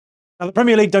Now, the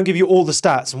Premier League don't give you all the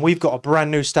stats, and we've got a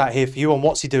brand new stat here for you on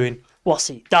what's he doing. What's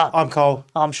he done? I'm Cole.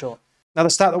 I'm sure. Now,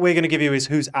 the stat that we're going to give you is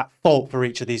who's at fault for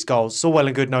each of these goals. It's all well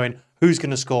and good knowing who's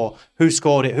going to score, who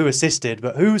scored it, who assisted,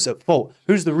 but who's at fault?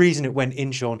 Who's the reason it went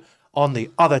in, Sean, on the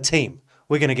other team?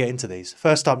 We're going to get into these.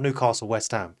 First up, Newcastle,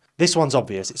 West Ham. This one's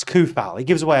obvious. It's Kufal. He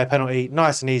gives away a penalty,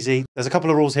 nice and easy. There's a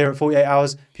couple of rules here at 48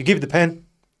 hours. If you give the pen,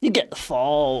 you get the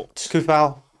fault.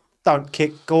 Kufal, don't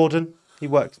kick Gordon. He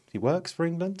works for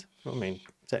England. I mean,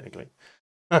 technically.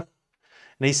 And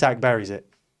Isak buries it.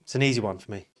 It's an easy one for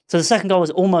me. So the second goal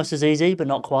was almost as easy, but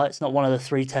not quite. It's not one of the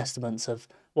three testaments of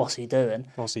what's he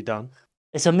doing. What's he done?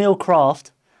 It's Emil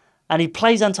Kraft, and he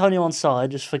plays Antonio onside,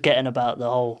 just forgetting about the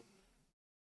whole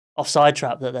offside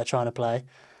trap that they're trying to play.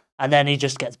 And then he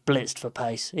just gets blitzed for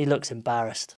pace. He looks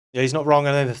embarrassed. Yeah, he's not wrong.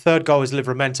 And then the third goal is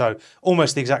Livramento.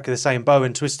 Almost exactly the same.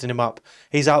 Bowen twisting him up.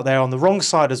 He's out there on the wrong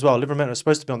side as well. Livramento is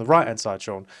supposed to be on the right-hand side,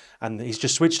 Sean. And he's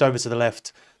just switched over to the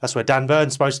left. That's where Dan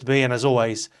Burn's supposed to be. And as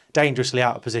always, dangerously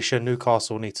out of position.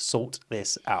 Newcastle need to sort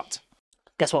this out.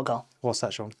 Guess what, goal? What's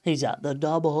that, Sean? He's at the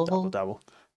double. Double.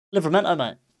 Livramento,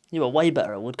 mate. You were way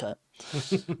better at Woodcote.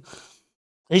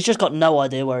 He's just got no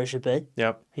idea where he should be.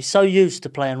 Yep. He's so used to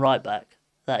playing right back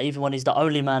that even when he's the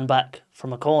only man back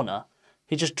from a corner,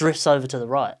 he just drifts over to the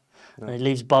right and he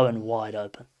leaves Bowen wide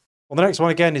open. Well, the next one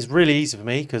again is really easy for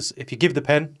me because if you give the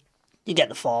pen, you get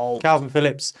the fault. Calvin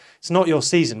Phillips. It's not your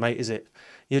season, mate, is it?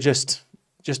 You're just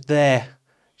there,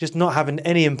 just not having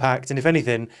any impact, and if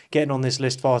anything, getting on this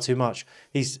list far too much.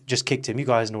 He's just kicked him. You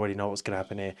guys already know what's going to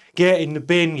happen here. Get in the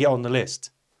bin, get on the list.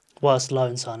 Worst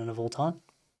loan signing of all time.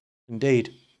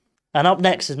 Indeed. And up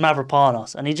next is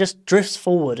Mavropanos, and he just drifts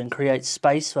forward and creates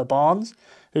space for Barnes,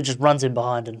 who just runs in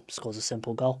behind and scores a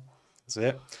simple goal. That's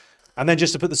it. And then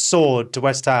just to put the sword to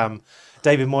West Ham,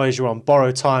 David Moyes, you're on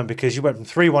borrowed time because you went from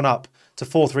 3-1 up to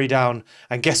 4-3 down.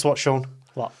 And guess what, Sean?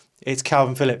 What? It's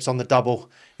Calvin Phillips on the double.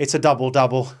 It's a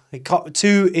double-double.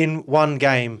 2 in 1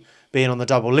 game being on the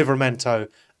double. Livramento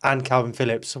and Calvin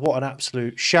Phillips. What an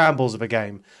absolute shambles of a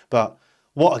game. But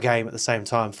what a game at the same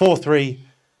time. 4-3.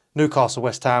 Newcastle,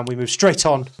 West Ham. We move straight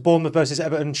on. Bournemouth versus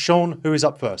Everton. Sean, who is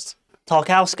up first?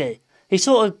 Tarkowski. He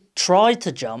sort of tried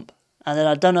to jump, and then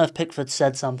I don't know if Pickford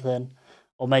said something,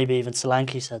 or maybe even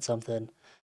Solanke said something,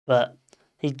 but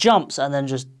he jumps and then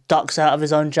just ducks out of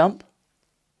his own jump,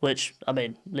 which, I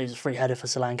mean, leaves a free header for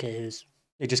Solanke, who's...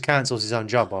 He just cancels his own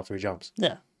jump after he jumps.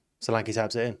 Yeah. Solanke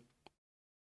taps it in.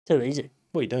 Too easy.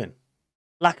 What are you doing?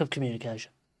 Lack of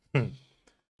communication.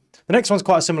 The next one's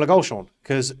quite a similar goal, Sean,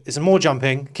 because it's more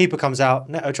jumping. Keeper comes out.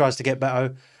 Neto tries to get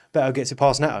Beto. Beto gets it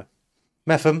past Neto.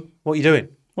 Metham, what are you doing?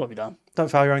 What have you done? Don't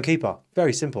foul your own keeper.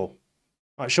 Very simple.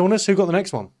 All right, Seamus, who got the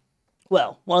next one?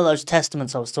 Well, one of those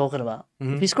testaments I was talking about.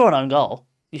 If you score an own goal,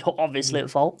 you're obviously at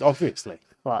fault. Obviously.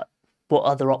 Right. What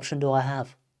other option do I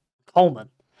have? Coleman.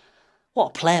 What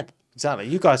a pleb. Exactly.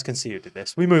 You guys can see who did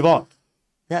this. We move on.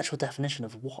 The actual definition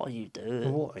of what are you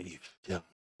doing? What are you doing?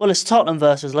 Well, it's Tottenham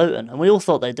versus Luton, and we all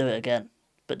thought they'd do it again.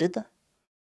 But did they?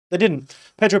 They didn't.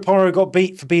 Pedro Porro got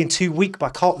beat for being too weak by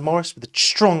Carlton Morris with a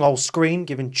strong old screen,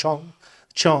 giving Chong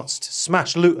the chance to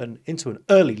smash Luton into an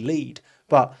early lead.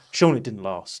 But Sean, it didn't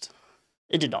last.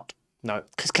 It did not. No.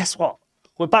 Because guess what?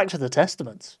 We're back to the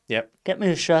testaments. Yep. Get me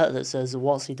a shirt that says,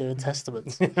 what's he doing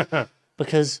testaments?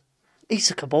 Because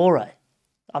Issa Kabore,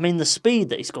 I mean, the speed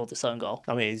that he scored this own goal.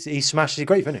 I mean, he smashed a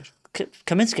great finish.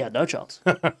 Kaminsky had no chance.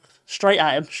 Straight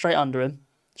at him, straight under him,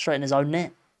 straight in his own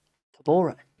net.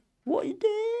 Kabore, what you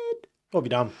did? What have you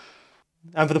done?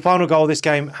 And for the final goal of this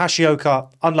game,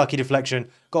 Hashioka, unlucky deflection.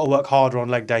 Got to work harder on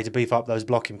leg day to beef up those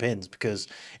blocking pins, because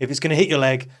if it's going to hit your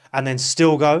leg and then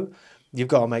still go, you've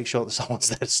got to make sure that someone's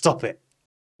there to stop it.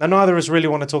 Now, neither of us really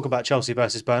want to talk about Chelsea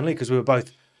versus Burnley because we were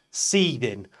both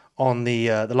seething on the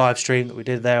live stream that we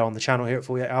did there on the channel here at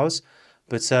 48 Hours.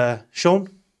 But Sean,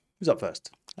 who's up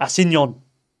first? Assignon.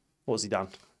 What's he done?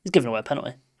 He's given away a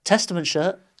penalty. Testament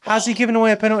shirt. Has he given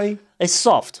away a penalty? It's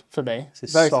soft for me.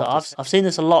 It's very soft. soft. I've seen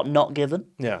this a lot not given.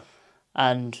 Yeah.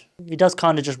 And he does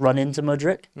kind of just run into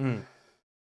Mudryk.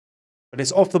 But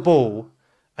it's off the ball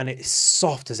and it's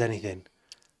soft as anything.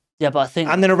 Yeah, but I think...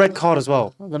 And then a red card as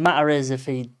well. The matter is if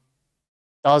he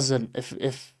doesn't...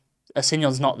 If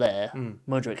Assignon's not there,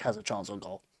 Mudryk has a chance on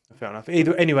goal. Fair enough.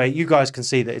 Anyway, you guys can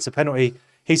see that it's a penalty.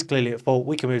 He's clearly at fault.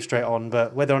 We can move straight on.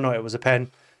 But whether or not it was a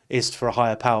pen is for a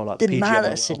higher power like Didn't PGMOL. matter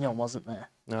that Assignon wasn't there.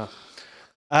 No.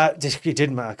 It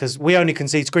didn't matter because we only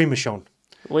concede screamers, Sean.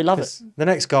 We love it. The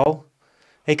next goal,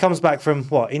 he comes back from,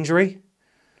 what, injury?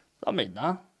 I mean,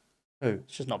 nah. Who?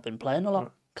 He's just not been playing a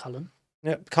lot. Cullen.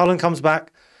 Yep. Cullen comes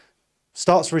back,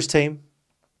 starts for his team,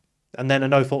 and then a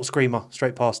no-fault screamer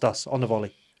straight past us on the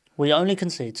volley. we only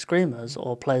concede screamers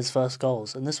or players' first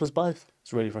goals, and this was both.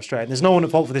 It's really frustrating. There's no one at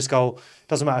fault for this goal.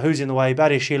 Doesn't matter who's in the way.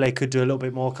 Badiashile could do a little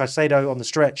bit more. Caicedo on the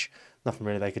stretch, nothing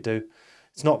really they could do.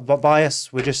 It's not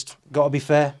bias. We just got to be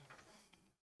fair.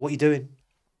 What are you doing?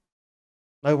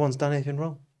 No one's done anything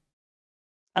wrong.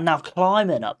 And now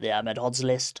climbing up the Ahmed Hod's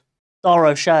list, Dar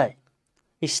O'Shea.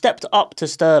 He stepped up to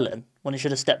Sterling when he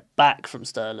should have stepped back from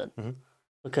Sterling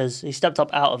because he stepped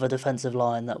up out of a defensive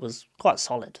line that was quite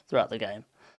solid throughout the game.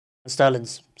 And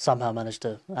Sterling's somehow managed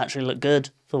to actually look good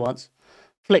for once.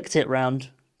 Flicked it round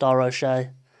Dar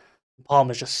O'Shea.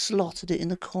 Palmer's just slotted it in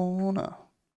the corner.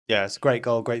 Yeah, it's a great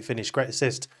goal, great finish, great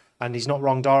assist. And he's not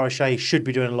wrong. Dar O'Shea should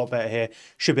be doing a lot better here.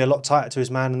 Should be a lot tighter to his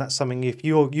man. And that's something, if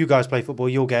you guys play football,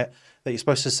 you'll get that you're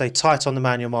supposed to stay tight on the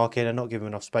man you're marking and not give him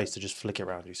enough space to just flick it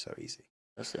around you so easy.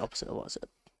 That's the opposite of what I said.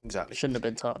 Exactly. Shouldn't have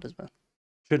been tight, as well.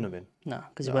 Shouldn't have been. No,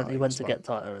 because he went to get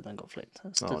tighter and then got flicked.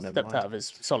 Stepped out of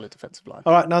his solid defensive line.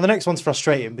 All right, now the next one's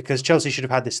frustrating because Chelsea should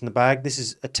have had this in the bag. This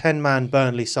is a 10-man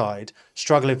Burnley side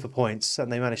struggling for points,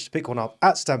 and they managed to pick one up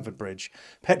at Stamford Bridge.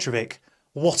 Petrovic,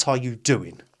 what are you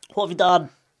doing? What have you done? All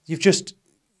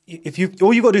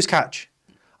you've got to do is catch.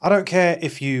 I don't care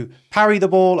if you parry the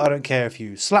ball. I don't care if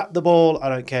you slap the ball. I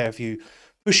don't care if you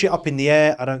push it up in the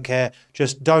air. I don't care.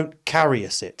 Just don't carry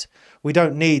us it. We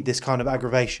don't need this kind of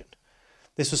aggravation.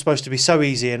 This was supposed to be so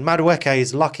easy, and Madueke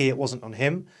is lucky it wasn't on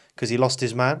him because he lost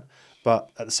his man. But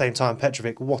at the same time,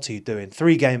 Petrovic, what are you doing?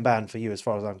 3-game ban for you as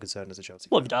far as I'm concerned as a Chelsea.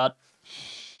 What have you done?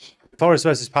 Forest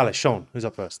versus Palace. Sean, who's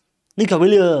up first? Nico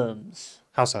Williams.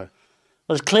 How so?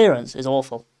 Well, his clearance is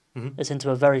awful. It's into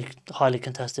a very highly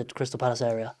contested Crystal Palace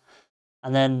area.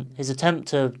 And then his attempt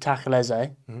to tackle Eze,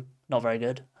 not very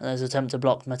good. And his attempt to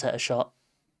block Mateta's shot,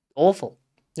 awful.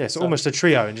 Yeah, it's almost a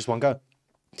trio in just one go.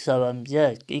 So,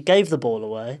 he gave the ball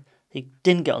away. He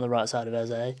didn't get on the right side of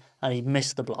Eze, and he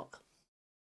missed the block.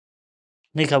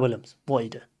 Nico Williams, what are you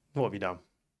doing? What have you done?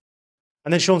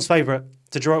 And then Sean's favourite,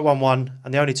 to draw at 1-1,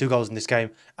 and the only 2 goals in this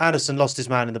game. Anderson lost his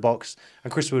man in the box,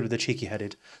 and Chris Wood with the cheeky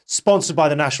headed. Sponsored by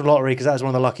the National Lottery, because that was one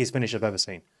of the luckiest finishes I've ever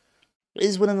seen.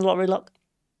 Is winning the lottery luck?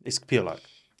 It's pure luck.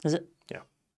 Is it? Yeah.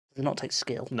 Does it not take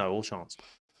skill? No, all chance.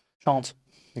 Chance.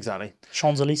 Exactly.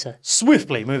 Champs-Élysées.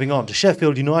 Swiftly moving on to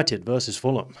Sheffield United versus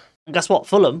Fulham. And guess what?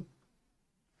 Fulham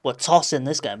were tossing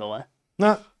this game away.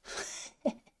 No.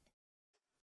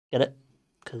 Get it?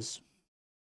 Because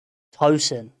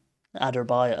Tosin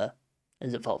Aderbaya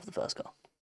is at fault for the first goal.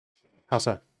 How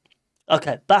so?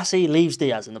 Okay, Bassi leaves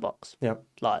Diaz in the box. Yeah.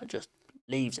 Like, just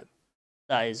leaves him.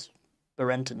 That is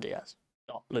Berenton Diaz,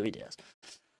 not Louis Diaz.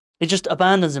 He just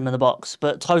abandons him in the box,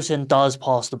 but Tosin does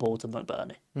pass the ball to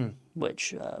McBurney,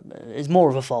 which is more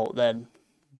of a fault than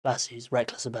Bassi's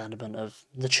reckless abandonment of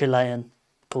the Chilean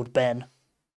called Ben.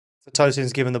 So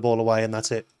Tosin's given the ball away and that's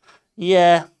it.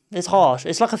 Yeah, it's harsh.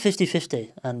 It's like a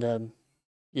 50-50, and,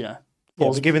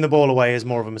 But giving the ball away is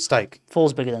more of a mistake.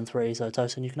 4's bigger than 3, so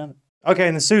Tosin, you can have it. Okay,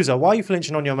 and then Sousa, why are you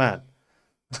flinching on your man?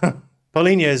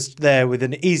 Paulinho's there with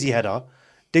an easy header,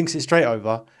 dinks it straight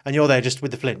over, and you're there just with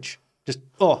the flinch.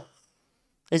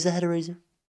 Is the header easy?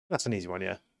 That's an easy one,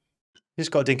 yeah. You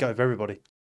just got to dink it over everybody.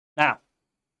 Now,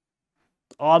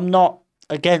 I'm not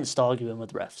against arguing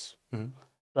with refs,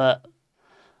 but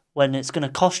when it's going to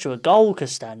cost you a goal,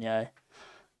 Castagna,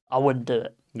 I wouldn't do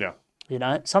it. Yeah. You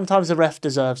know, sometimes the ref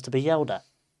deserves to be yelled at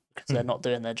because they're not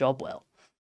doing their job well.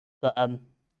 But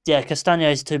Castagna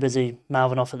is too busy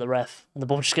mouthing off at the ref, and the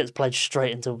ball just gets played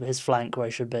straight into his flank where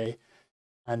he should be.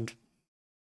 And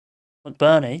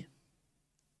McBurney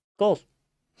scores.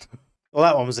 Well,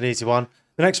 that one was an easy one.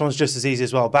 The next one's just as easy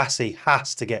as well. Bassi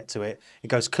has to get to it. It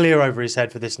goes clear over his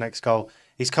head for this next goal.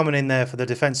 He's coming in there for the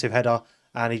defensive header,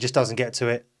 and he just doesn't get to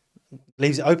it.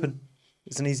 Leaves it open.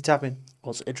 It's an easy tap in.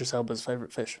 What's Idris Elba's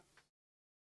favourite fish?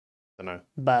 I don't know.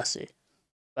 Bassi.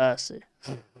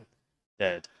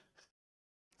 Dead.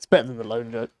 It's better than the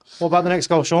lone joke. What about the next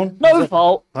goal, Sean? No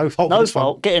fault. No fault. No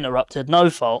fault. Get interrupted.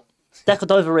 No fault.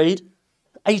 Decordova Reed.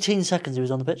 18 seconds he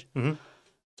was on the pitch.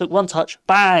 Took one touch.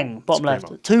 Bang. Bottom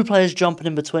left. 2 players jumping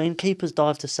in between. Keepers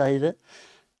dive to save it.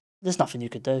 There's nothing you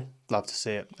could do. Love to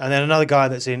see it. And then another guy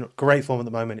that's in great form at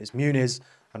the moment is Muniz.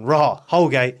 And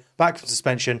Holgate, back from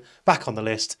suspension, back on the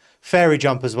list. Fairy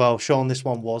jump as well. Sean, this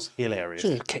one was hilarious.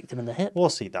 Should have kicked him in the hip.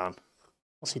 What's he done?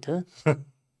 What's he doing? Said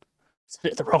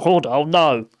it the wrong order. Oh,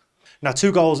 no. Now,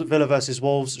 2 goals at Villa versus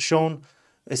Wolves. Sean,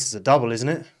 this is a double, isn't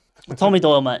it? Tommy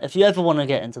Doyle, mate, if you ever want to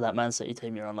get into that Man City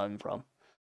team you're on loan from,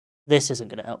 this isn't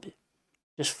going to help you.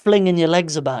 Just flinging your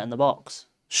legs about in the box.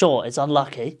 Sure, it's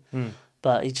unlucky,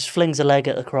 but he just flings a leg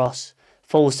at the cross,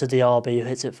 falls to Diaby, who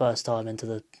hits it first time into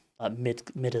the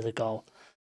mid of the goal.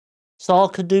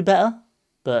 Sarr could do better,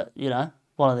 but,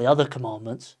 one of the other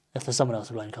commandments If there's someone else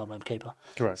to blame, you can't blame the keeper.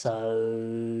 Correct.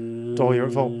 So Doyle, you're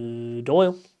at fault.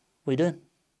 Doyle, what are you doing?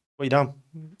 What have you done?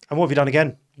 And what have you done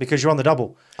again? Because you're on the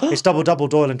double. It's double,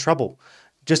 Doyle in trouble.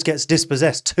 Just gets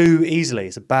dispossessed too easily.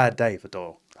 It's a bad day for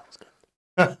Doyle. That was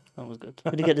good. That was good.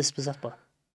 Who did he get dispossessed by?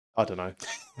 I don't know.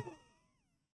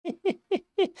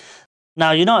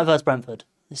 Now, United versus Brentford.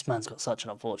 This man's got such an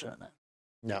unfortunate name.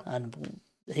 Yeah. And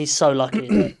he's so lucky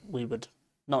that we would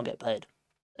not get paid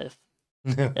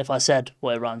if I said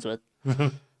what it rhymes with.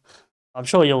 I'm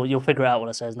sure you'll figure out when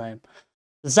I say his name.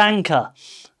 Zanka.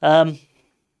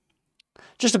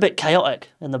 Just a bit chaotic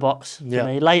in the box for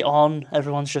me. Late on,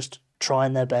 everyone's just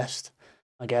trying their best,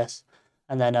 I guess.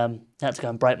 And then he had to go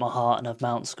and break my heart and have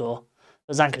Mount score.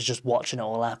 But Zanka's just watching it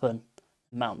all happen.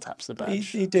 Mount taps the bench.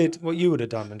 He did what you would have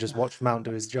done and just watched Mount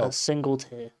do his job. A single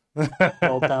tear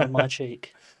rolled down my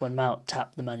cheek when Mount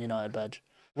tapped the Man United badge.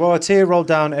 Well, a tear rolled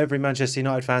down every Manchester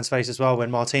United fan's face as well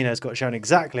when Martinez got shown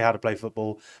exactly how to play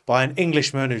football by an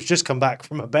Englishman who's just come back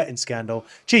from a betting scandal.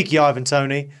 Cheeky Ivan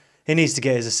Toney. He needs to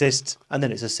get his assist, and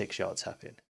then it's a 6-yard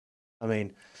tap-in. I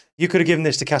mean, you could have given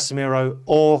this to Casemiro,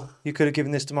 or you could have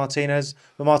given this to Martinez.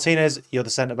 But Martinez, you're the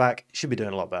centre-back, should be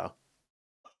doing a lot better.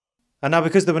 And now,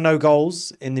 because there were no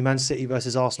goals in the Man City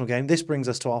versus Arsenal game, this brings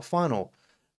us to our final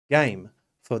game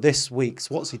for this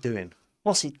week's What's He Doing?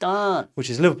 What's he done?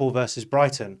 Which is Liverpool versus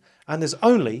Brighton. And there's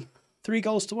only 3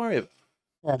 goals to worry about.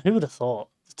 Yeah, who would have thought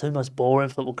the two most boring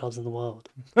football clubs in the world,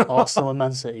 Arsenal and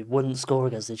Man City, wouldn't score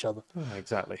against each other? Oh,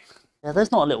 exactly. Yeah,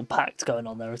 there's not a little pact going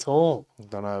on there at all. I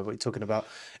don't know what you're talking about.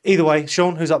 Either way,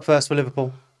 Sean, who's up first for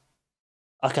Liverpool?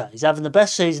 Okay, he's having the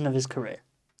best season of his career.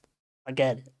 I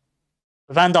get it.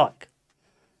 Van Dijk.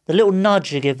 The little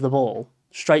nudge you give the ball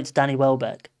straight to Danny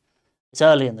Welbeck. It's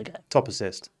early in the game. Top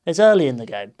assist. It's early in the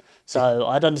game. So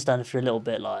I'd understand if you're a little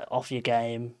bit like off your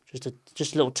game, just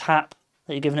a little tap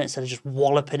that you're giving it instead of just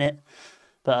walloping it.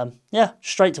 But yeah,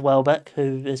 straight to Welbeck,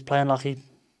 who is playing like he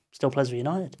still plays for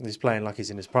United. He's playing like he's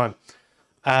in his prime.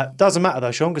 Doesn't matter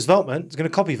though, Sean, because Veltman is going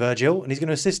to copy Virgil and he's going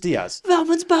to assist Diaz.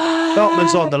 Veltman's back!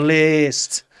 Veltman's on the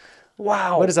list.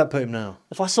 Wow. Where does that put him now?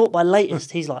 If I sort by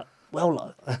latest, he's like well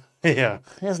low. Yeah.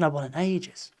 He hasn't had one in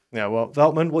ages. Yeah, well,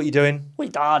 Veltman, what are you doing? We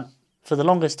done. For the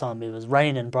longest time, he was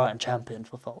reigning Brighton champion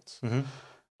for faults. Mm-hmm.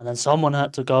 And then someone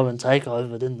had to go and take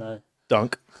over, didn't they?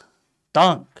 Dunk.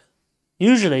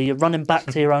 Usually you're running back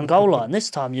to your own goal line. This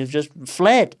time you've just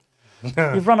fled.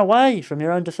 You've run away from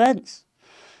your own defence.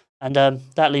 And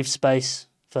that leaves space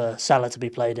for Salah to be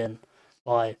played in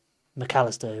by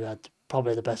McAllister, who had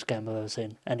probably the best game I've ever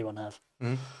seen anyone have.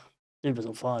 Mm-hmm. Dude was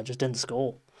on fire, just didn't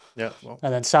score. Yeah. Well.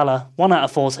 And then Salah, 1 out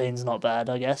of 14 is not bad,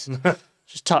 I guess.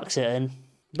 Just tucks it in.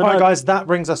 But all right, guys, that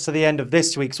brings us to the end of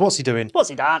this week's What's He Doing? What's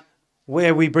he done?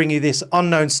 Where we bring you this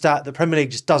unknown stat that Premier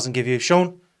League just doesn't give you.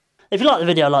 Sean? If you like the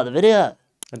video, like the video.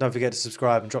 And don't forget to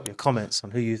subscribe and drop your comments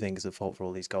on who you think is at fault for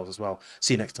all these goals as well.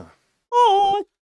 See you next time.